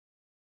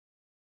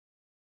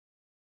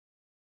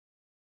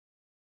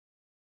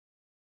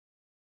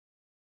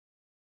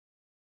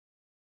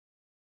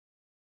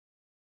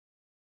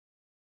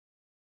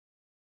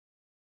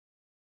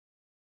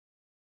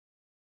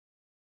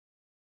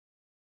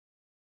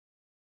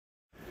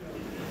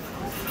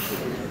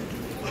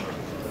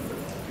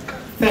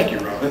Thank you,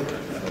 Robin.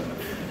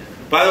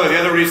 By the way, the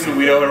other reason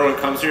everyone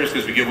comes here is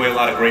because we give away a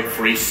lot of great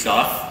free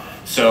stuff.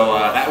 So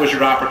that was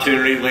your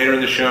opportunity. Later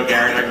in the show,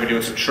 Gary and I are going to be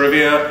doing some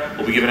trivia.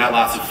 We'll be giving out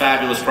lots of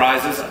fabulous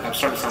prizes. I'm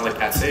starting to sound like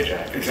Pat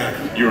Sajak.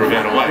 Exactly. You were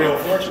Vanna White. Real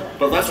fortune.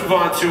 But let's move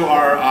on to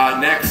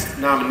our next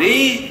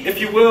nominee, if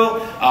you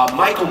will.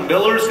 Michael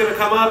Miller is going to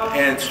come up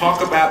and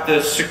talk about the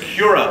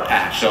Secura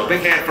patch. So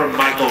big hand for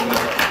Michael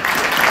Miller.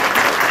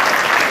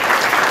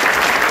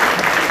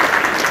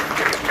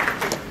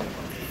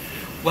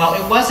 Well,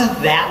 it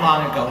wasn't that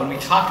long ago when we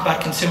talked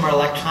about consumer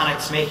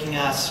electronics making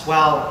us,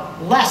 well,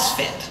 less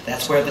fit.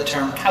 That's where the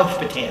term couch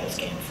potatoes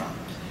came from.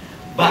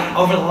 But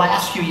over the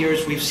last few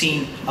years, we've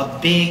seen a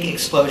big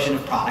explosion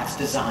of products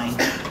designed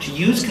to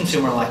use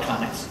consumer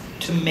electronics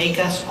to make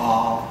us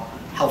all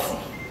healthy.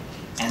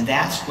 And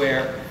that's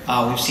where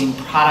we've seen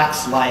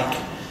products like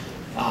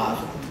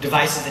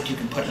devices that you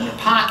can put in your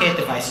pocket,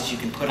 devices you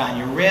can put on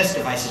your wrist,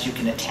 devices you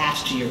can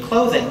attach to your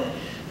clothing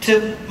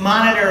to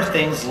monitor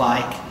things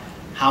like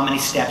how many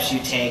steps you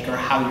take or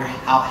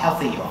how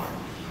healthy you are.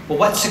 Well,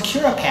 what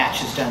Secura Patch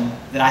has done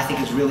that I think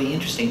is really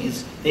interesting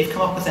is they've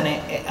come up with an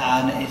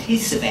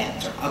adhesive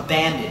answer, a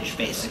bandage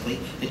basically,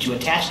 that you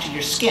attach to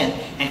your skin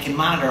and can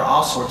monitor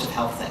all sorts of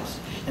health things.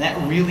 And that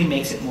really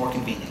makes it more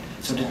convenient.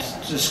 So to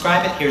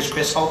describe it, here's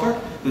Chris Holbert,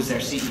 who's their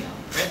CEO.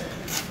 Chris?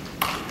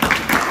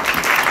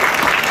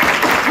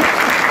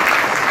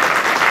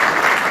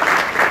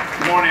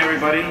 Good morning,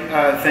 everybody.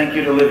 Thank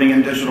you to Living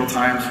in Digital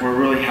Times. We're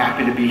really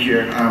happy to be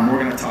here. We're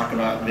going to talk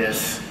about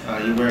this.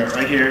 You wear it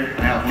right here.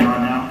 I have one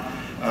on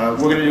now.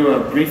 We're going to do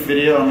a brief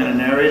video. I'm going to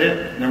narrate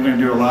it. Then we're going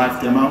to do a live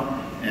demo,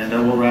 and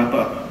we'll wrap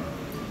up.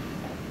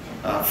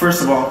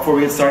 First of all, before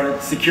we get started,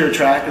 Secura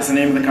Track is the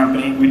name of the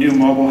company. We do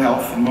mobile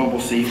health and mobile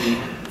safety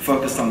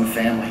focused on the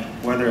family,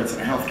 whether it's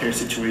in a healthcare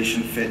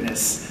situation,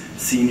 fitness,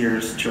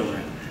 seniors,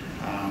 children.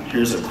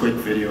 Here's a quick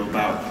video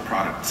about the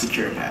product,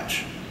 Secura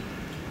Patch.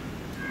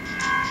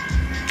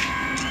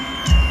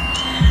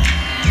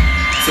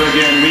 So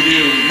again, we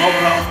do mobile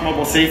health,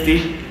 mobile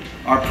safety.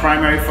 Our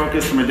primary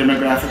focus from a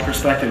demographic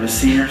perspective is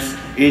seniors,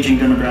 aging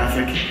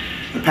demographic.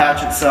 The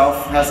patch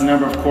itself has a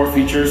number of core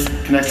features,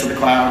 connects to the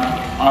cloud,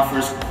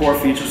 offers core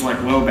features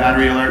like low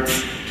battery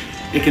alerts.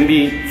 It can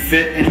be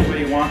fit any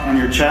way you want on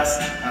your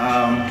chest,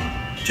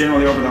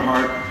 generally over the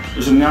heart.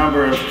 There's a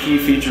number of key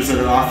features that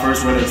it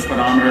offers, whether it's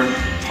pedometer,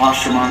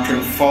 posture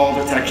monitoring, fall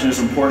detection is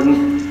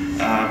important.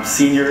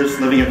 Seniors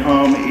living at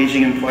home,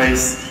 aging in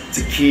place, it's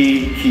a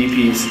key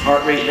piece.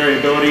 Heart rate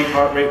variability,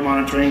 heart rate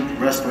monitoring,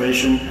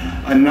 respiration,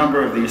 a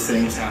number of these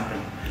things happen.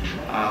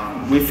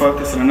 We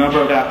focus on a number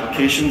of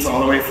applications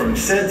all the way from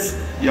SIDS,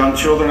 young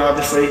children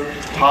obviously,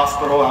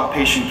 hospital,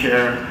 outpatient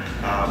care,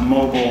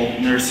 mobile,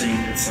 nursing,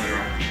 etc.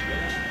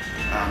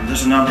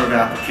 There's a number of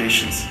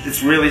applications.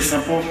 It's really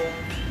simple.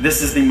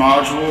 This is the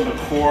module, the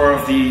core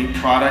of the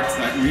product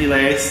that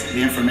relays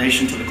the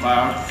information to the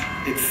cloud.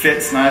 It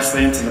fits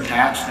nicely into the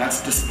patch.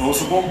 That's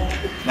disposable.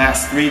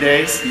 Lasts 3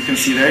 days. You can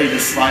see there, you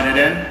just slide it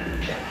in.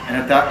 And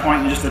at that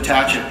point, you just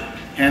attach it.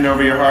 Hand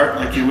over your heart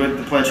like you would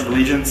the Pledge of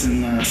Allegiance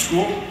in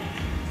school.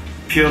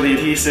 Peel the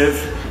adhesive,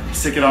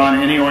 stick it on,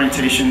 any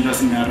orientation,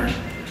 doesn't matter.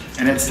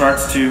 And it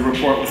starts to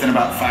report within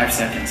about 5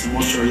 seconds. And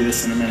we'll show you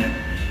this in a minute.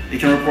 It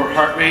can report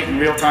heart rate in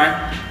real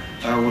time.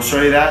 We'll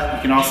show you that.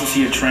 You can also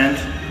see a trend.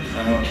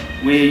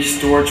 We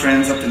store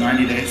trends up to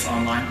 90 days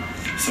online.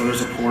 So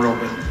there's a portal,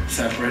 but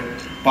separate.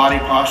 Body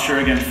posture,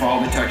 again,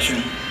 fall detection.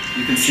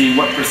 You can see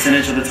what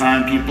percentage of the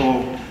time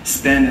people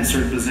spend in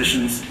certain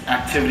positions,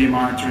 activity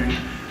monitoring,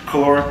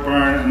 caloric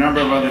burn, a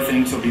number of other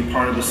things will be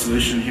part of the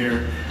solution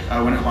here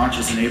when it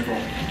launches in April.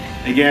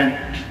 Again,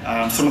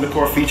 some of the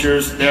core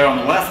features there on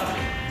the left,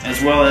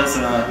 as well as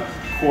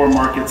core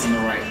markets on the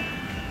right.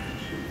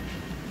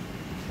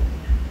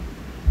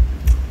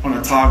 I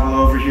want to toggle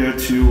over here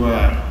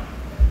to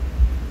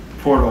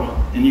portal,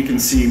 and you can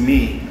see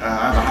me.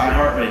 I have a high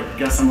heart rate.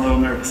 Guess I'm a little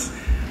nervous.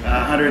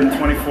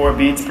 124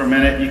 beats per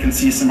minute. You can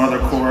see some other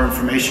core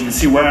information. You can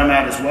see where I'm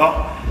at as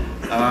well.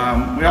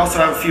 We also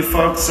have a few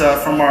folks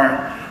from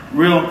our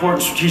real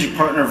important strategic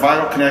partner,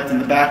 Vital Connect, in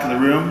the back of the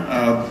room.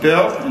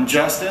 Bill and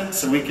Justin,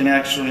 so we can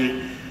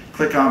actually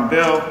click on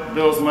Bill.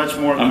 Bill's much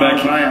more calm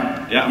than I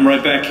am. Yeah, I'm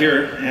right back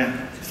here. Yeah.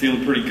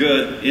 Feeling pretty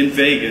good. In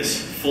Vegas,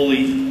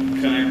 fully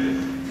connected.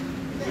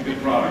 It's a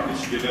good product. It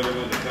should give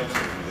everyone the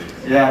touch.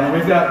 Yeah, and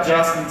we've got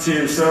Justin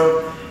too.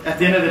 So at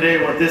the end of the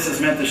day, what this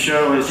is meant to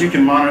show is you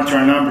can monitor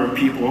a number of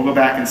people. We'll go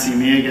back and see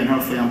me again.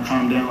 Hopefully I'm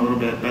calmed down a little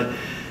bit. But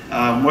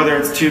whether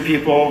it's 2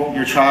 people,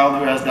 your child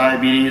who has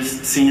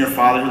diabetes, senior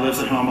father who lives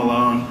at home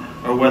alone,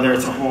 or whether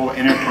it's a whole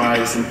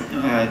enterprise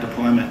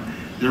deployment.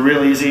 They're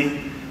real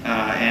easy,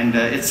 and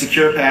it's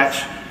Secura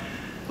Patch.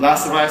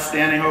 Last of us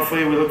standing,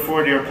 hopefully. We look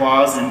forward to your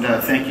applause, and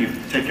thank you.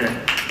 Take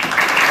care.